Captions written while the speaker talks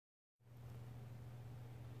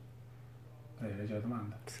Leggi la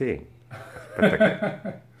domanda. Sì, aspetta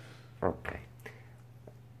che... Ok.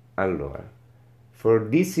 Allora, for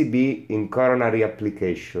DCB in coronary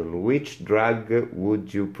application, which drug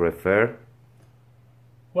would you prefer?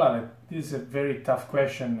 Well, this is a very tough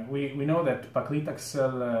question. We know that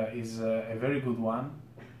paclitaxel is a very good one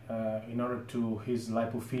in order to his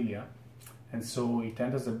lipophilia, and so it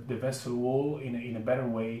enters the vessel wall in a better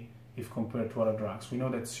way if compared to other drugs. We know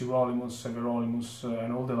that Sirolimus, Everolimus,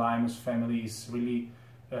 and all the Limus family is really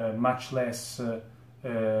much less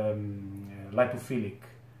lipophilic.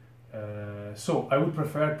 So I would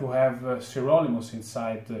prefer to have Sirolimus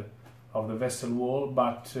inside of the vessel wall,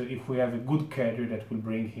 but if we have a good carrier, that will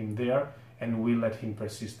bring him there and will let him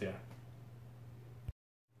persist there.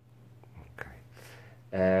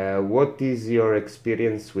 Okay. What is your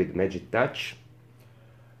experience with Magic Touch?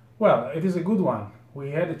 Well, it is a good one.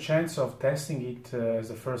 We had a chance of testing it as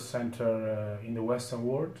the first center in the Western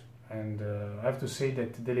world, and I have to say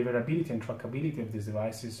that the deliverability and trackability of this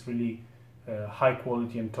device is really high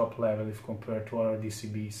quality and top level if compared to other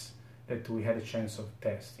DCBs that we had a chance of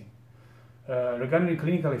testing. Regarding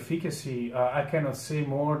clinical efficacy, I cannot say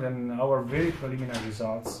more than our very preliminary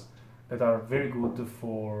results that are very good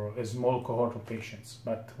for a small cohort of patients,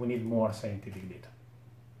 but we need more scientific data.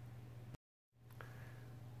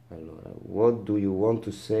 Allora, what do you want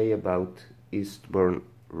to say about EASTBOURNE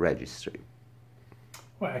Registry?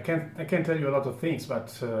 Well, I can't tell you a lot of things,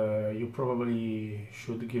 but you probably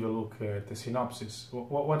should give a look at the synopsis.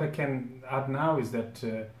 What I can add now is that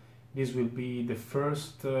this will be the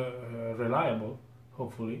first reliable,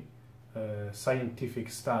 hopefully, scientific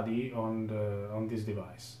study on this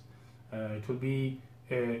device. It will be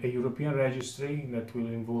a European registry that will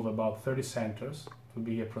involve about 30 centers. It will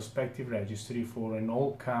be a prospective registry for an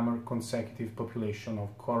all-comer consecutive population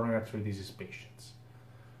of coronary artery disease patients.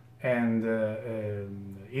 And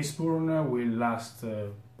EASTBOURNE will last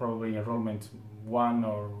probably enrollment 1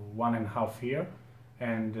 or 1.5 years,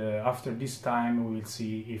 and after this time we will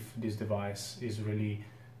see if this device is really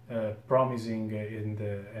promising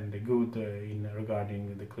and good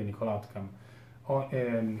regarding the clinical outcome.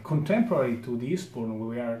 Contemporary to the EASTBOURNE,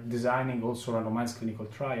 we are designing also a randomized clinical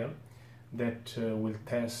trial that will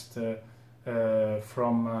test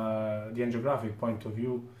from the angiographic point of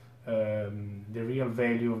view the real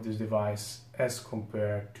value of this device as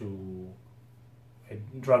compared to a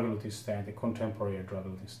drug-eluting stent, a contemporary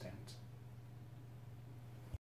drug-eluting stent.